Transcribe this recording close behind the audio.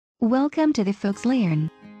Welcome to the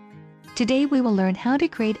FoxLearn. Today we will learn how to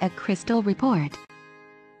create a crystal report.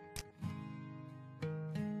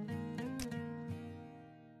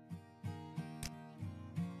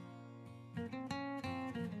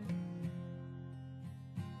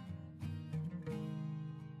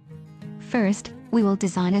 First, we will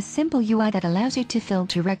design a simple UI that allows you to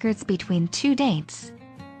filter records between two dates.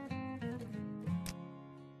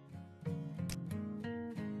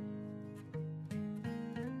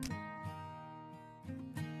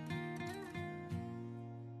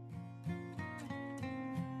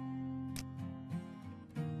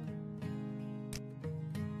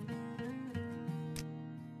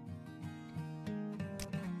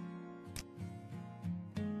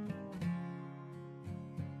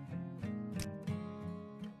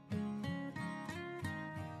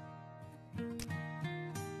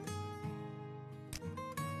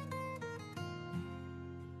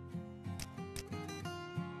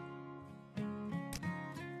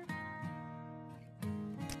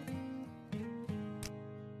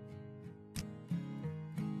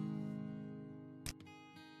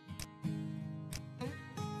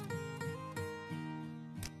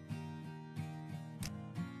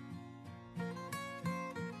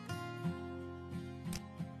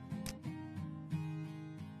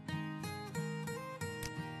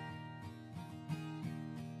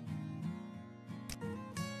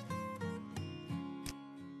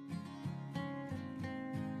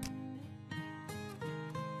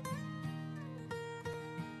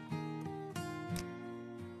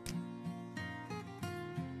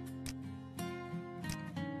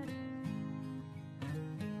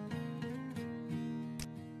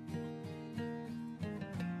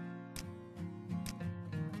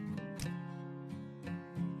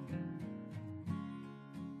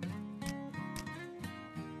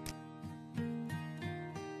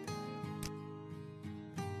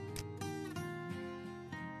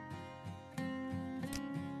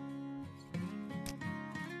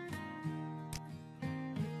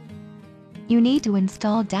 You need to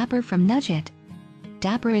install Dapper from Nugget.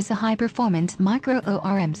 Dapper is a high-performance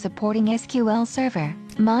micro-ORM supporting SQL Server,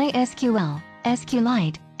 MySQL,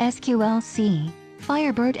 SQLite, SQLC,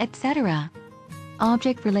 Firebird, etc.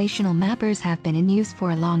 Object relational mappers have been in use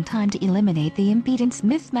for a long time to eliminate the impedance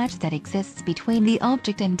mismatch that exists between the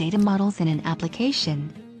object and data models in an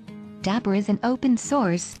application. Dapper is an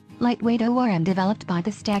open-source, lightweight ORM developed by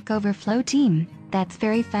the Stack Overflow team that's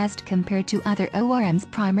very fast compared to other ORMs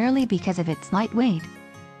primarily because of its lightweight.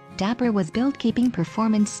 Dapper was built keeping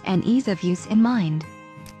performance and ease of use in mind.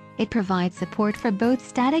 It provides support for both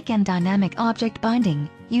static and dynamic object binding,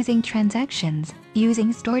 using transactions,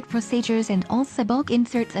 using stored procedures and also bulk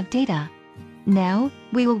inserts of data. Now,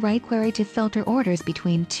 we will write query to filter orders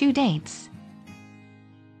between two dates.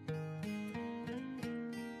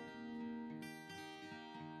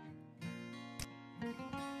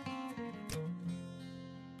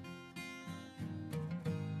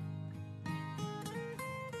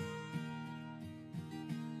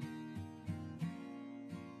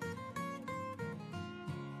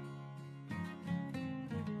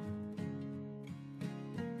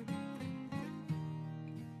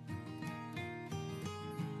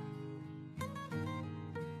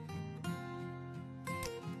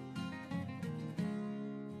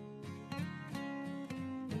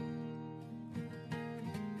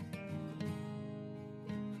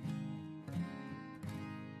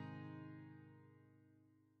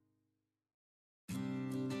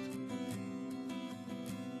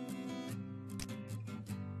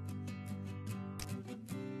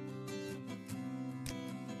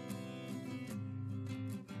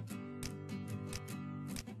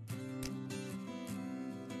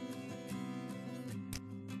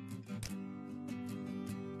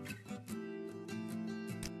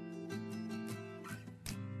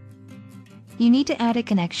 You need to add a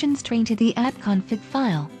connection string to the app config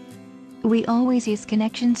file. We always use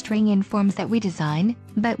connection string in forms that we design,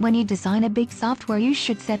 but when you design a big software you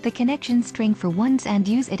should set the connection string for once and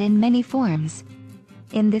use it in many forms.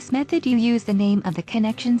 In this method you use the name of the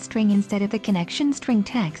connection string instead of the connection string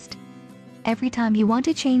text. Every time you want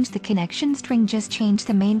to change the connection string, just change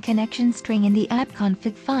the main connection string in the app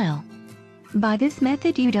config file. By this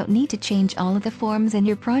method you don't need to change all of the forms in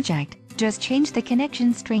your project. Just change the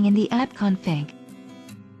connection string in the app config.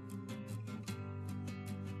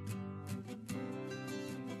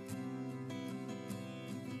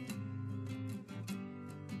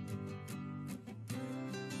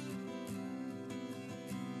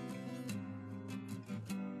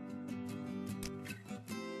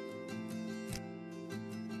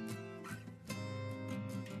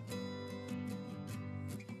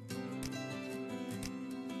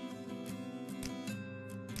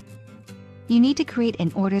 You need to create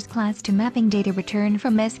an orders class to mapping data return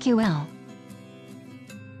from SQL.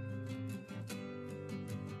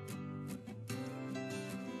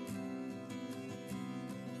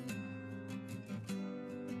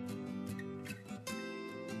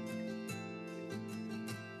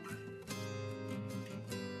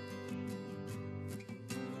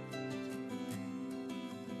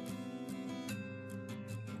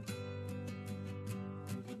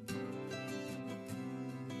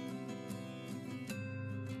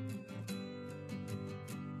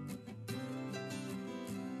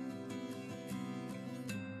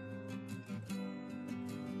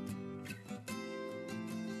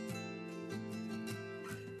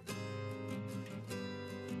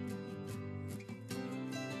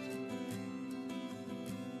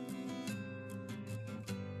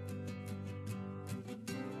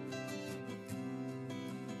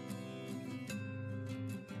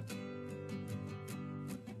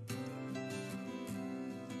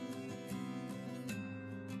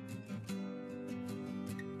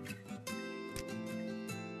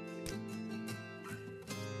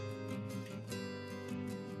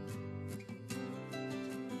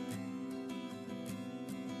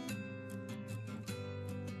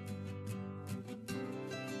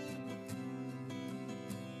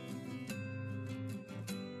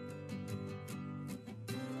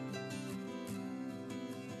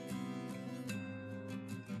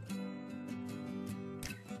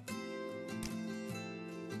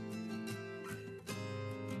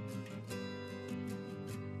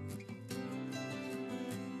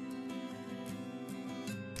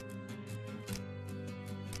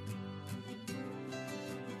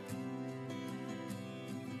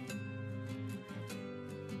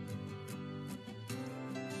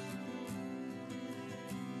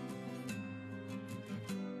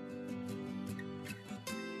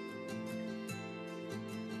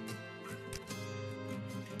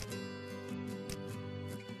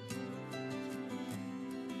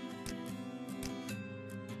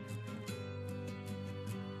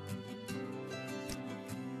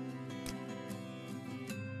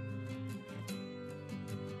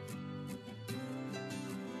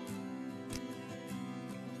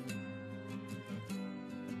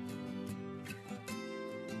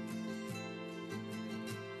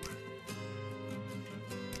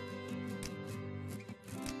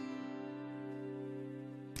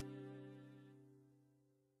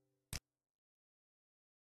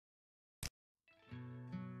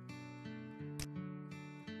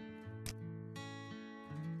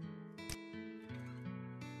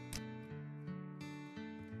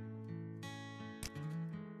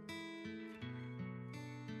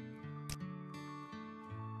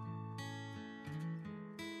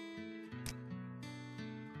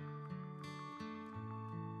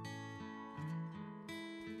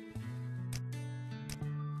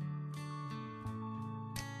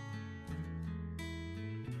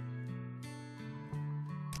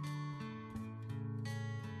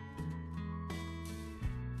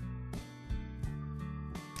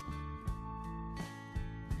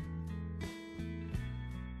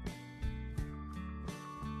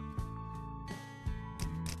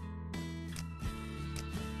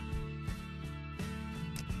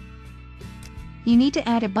 You need to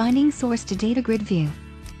add a binding source to data grid view.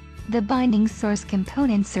 The binding source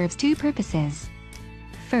component serves two purposes.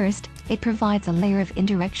 First, it provides a layer of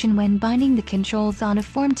indirection when binding the controls on a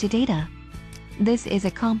form to data. This is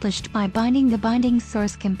accomplished by binding the binding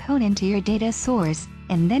source component to your data source,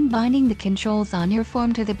 and then binding the controls on your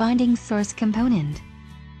form to the binding source component.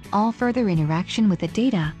 All further interaction with the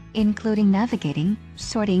data, including navigating,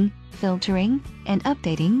 sorting, filtering, and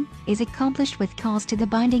updating, is accomplished with calls to the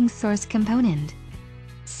binding source component.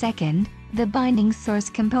 Second, the binding source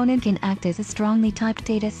component can act as a strongly typed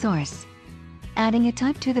data source. Adding a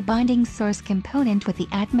type to the binding source component with the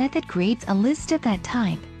add method creates a list of that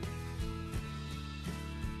type.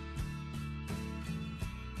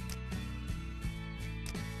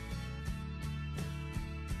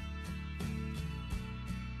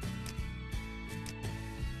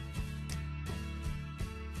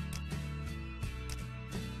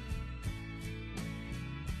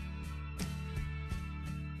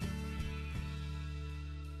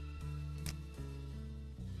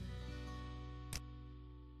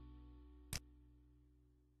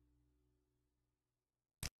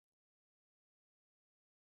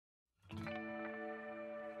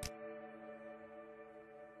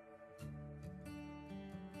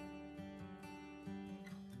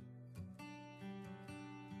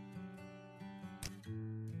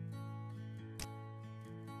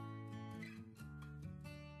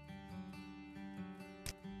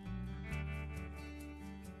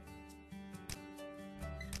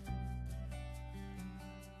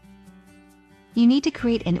 You need to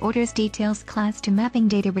create an orders details class to mapping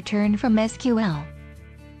data return from SQL.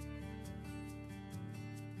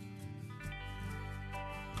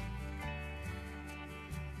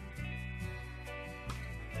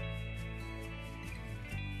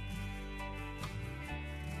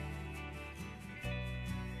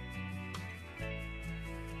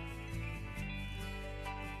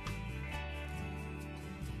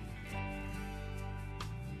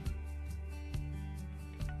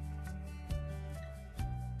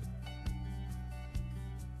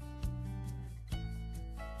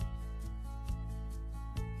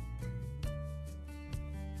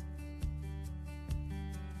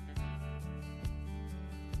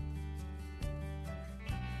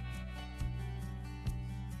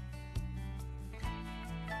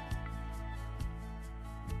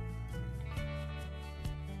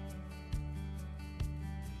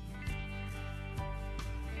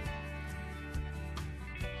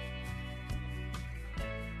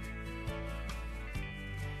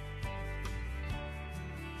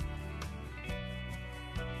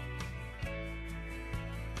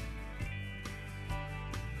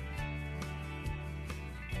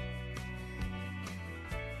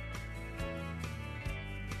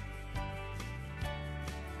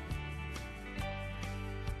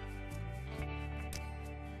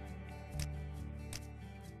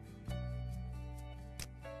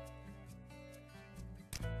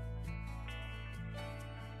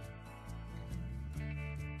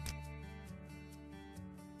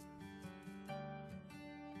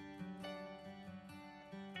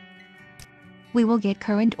 We will get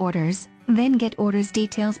current orders, then get orders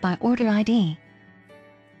details by order ID.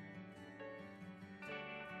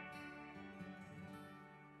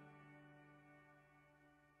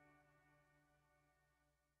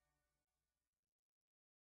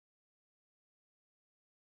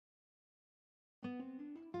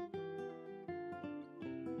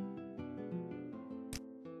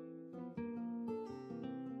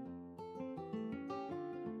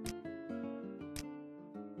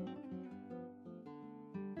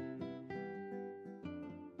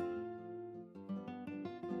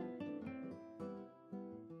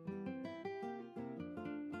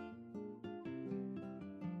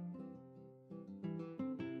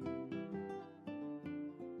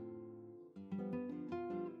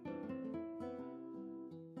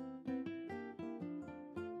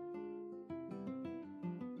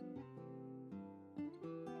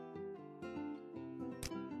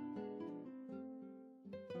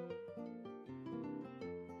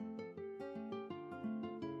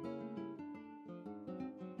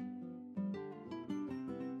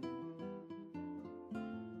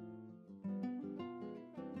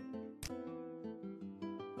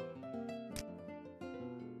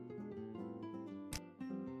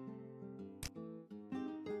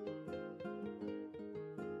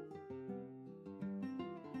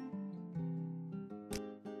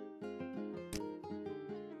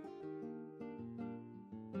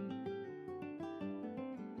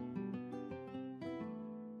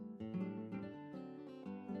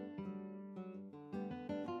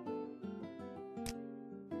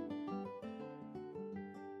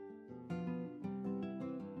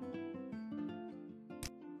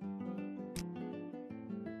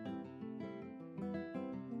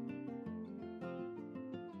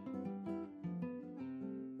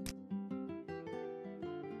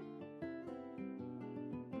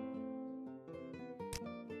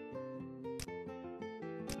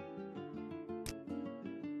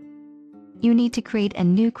 You need to create a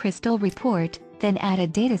new Crystal report, then add a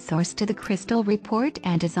data source to the Crystal report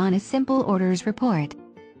and design a simple orders report.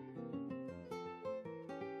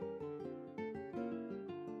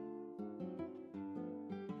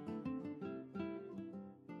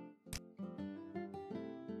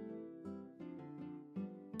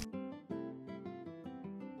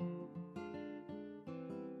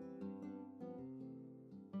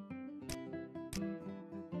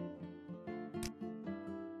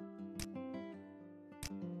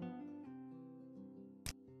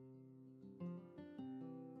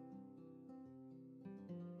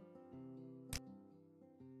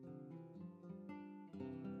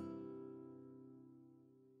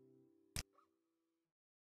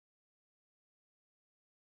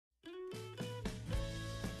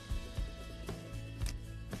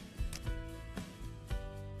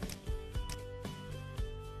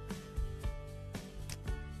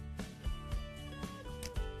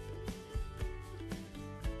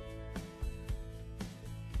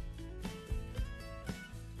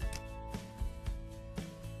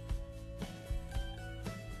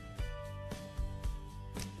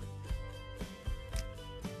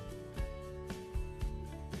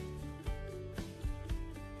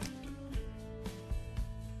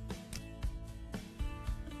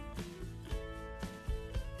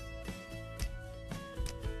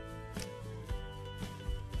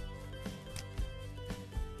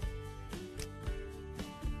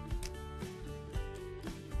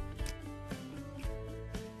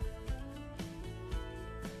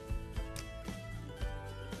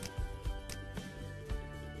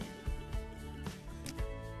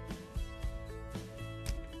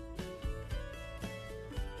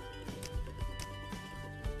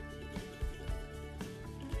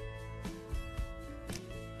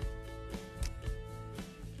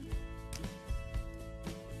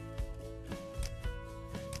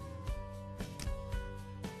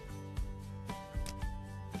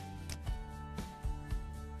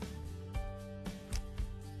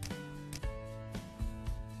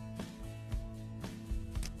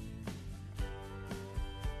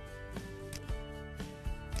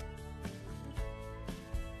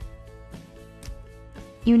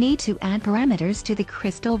 You need to add parameters to the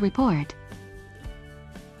Crystal report.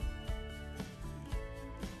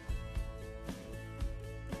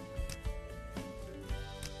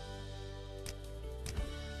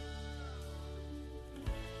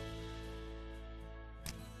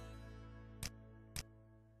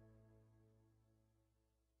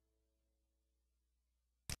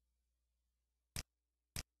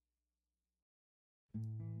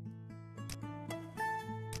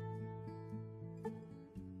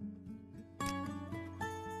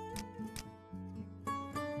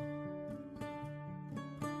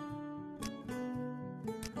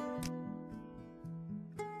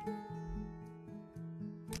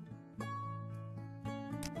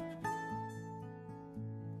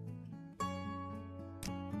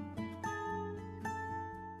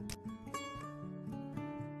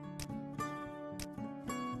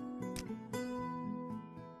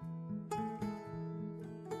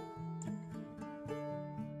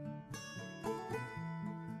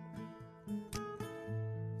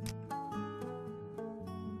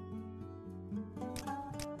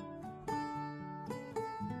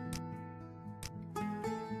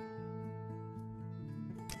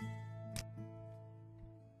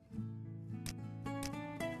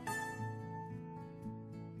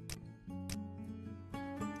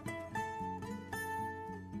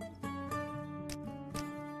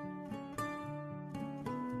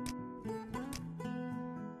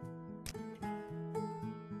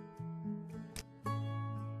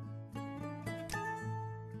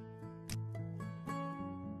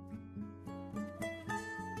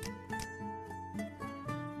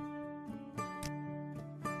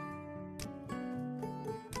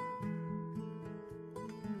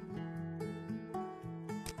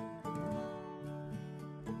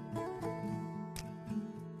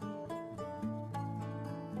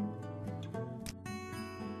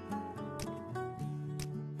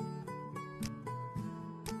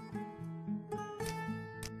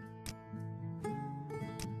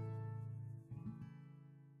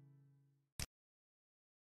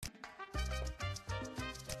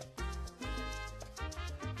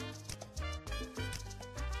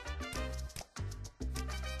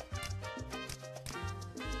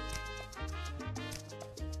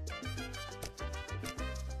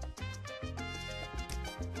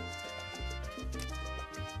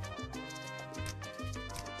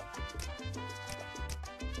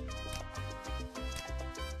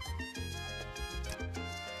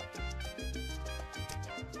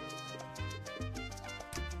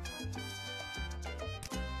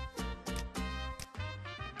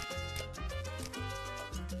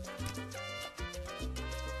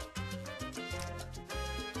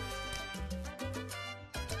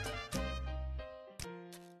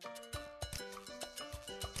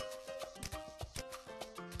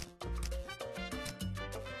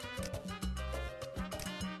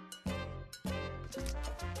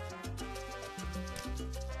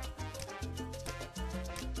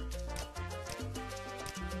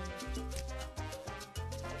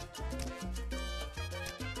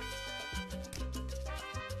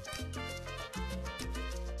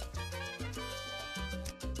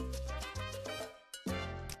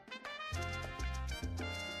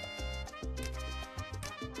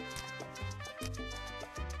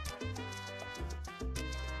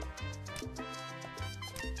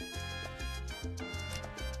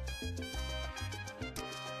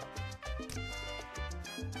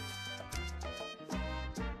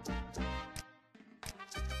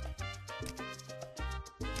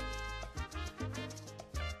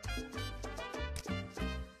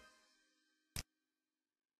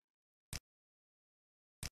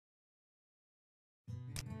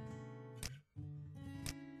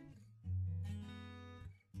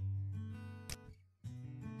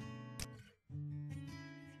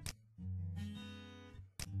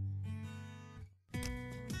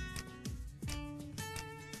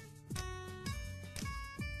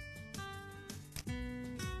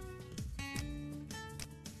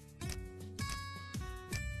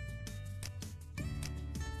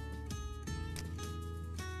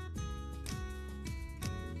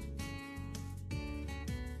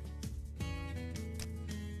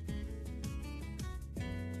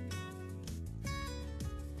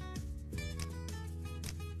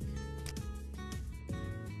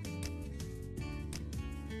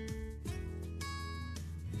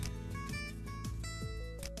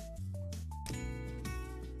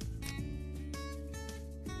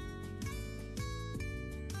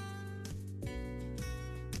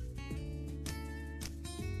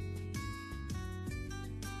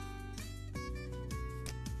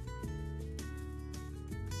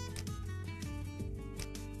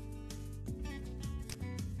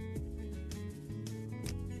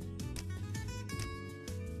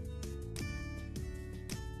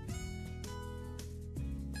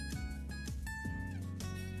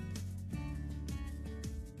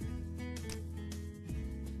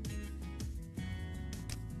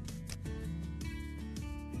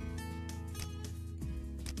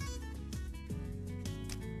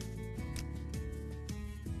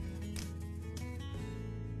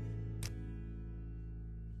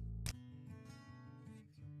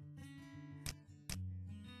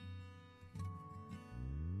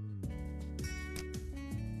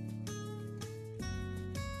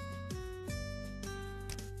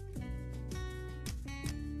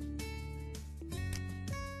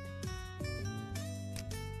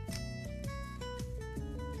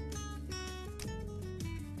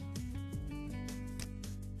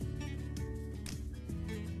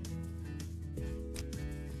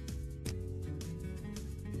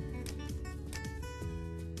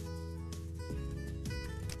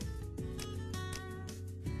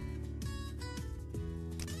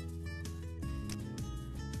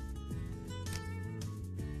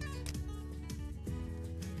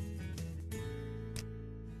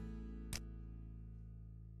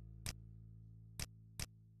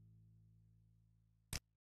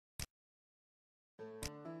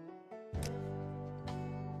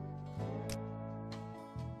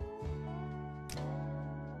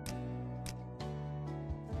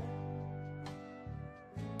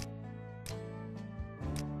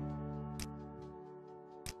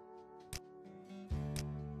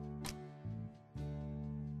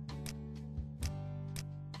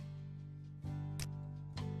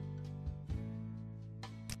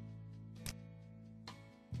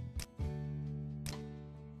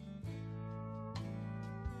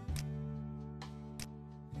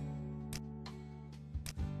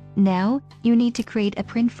 Now, you need to create a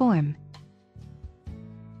print form.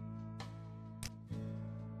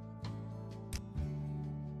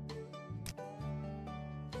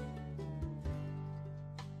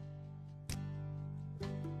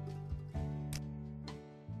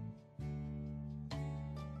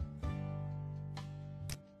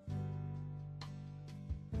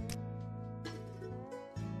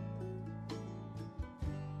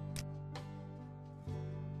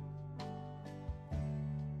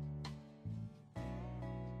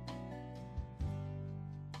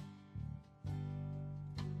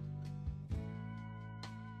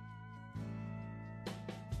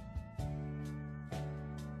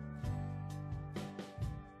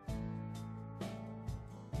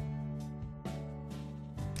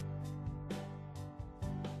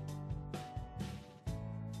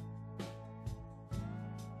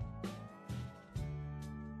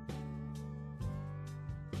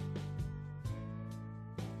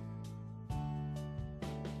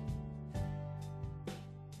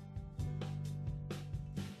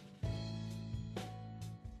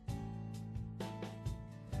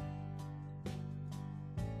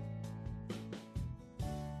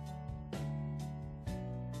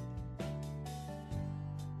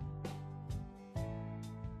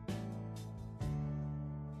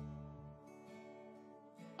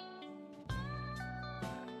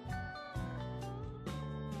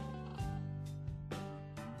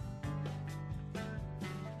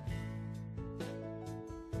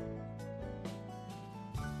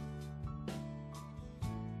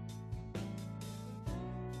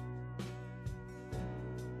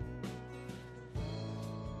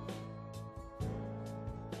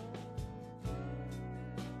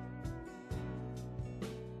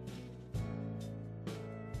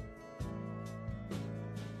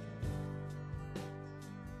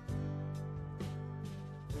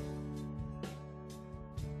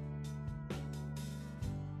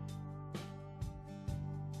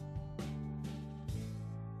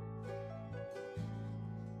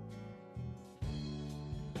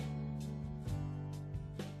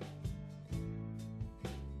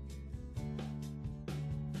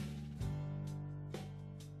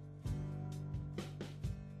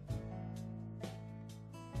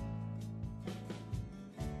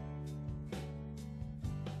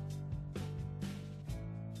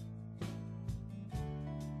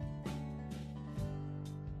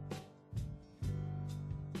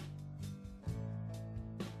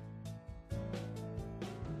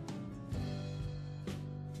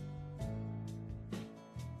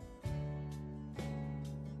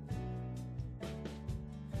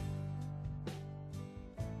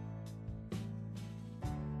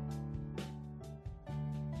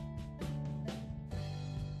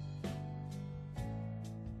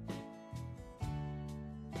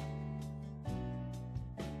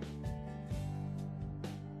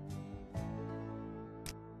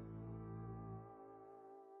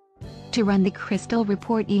 To run the Crystal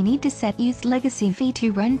report, you need to set use legacy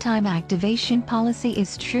v2 runtime activation policy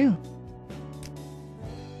is true.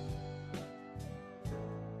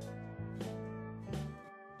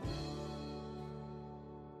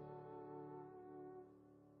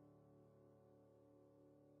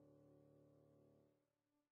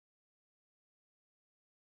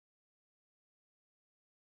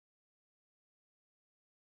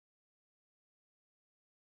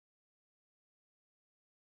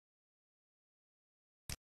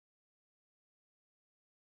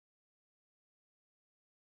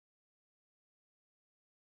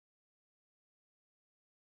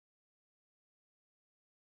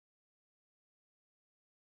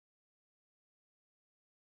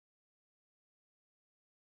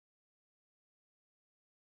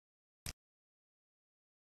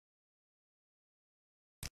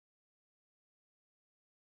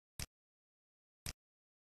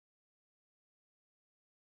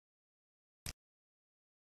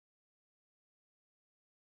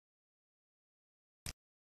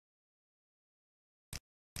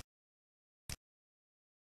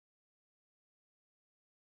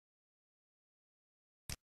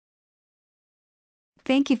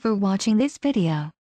 Thank you for watching this video.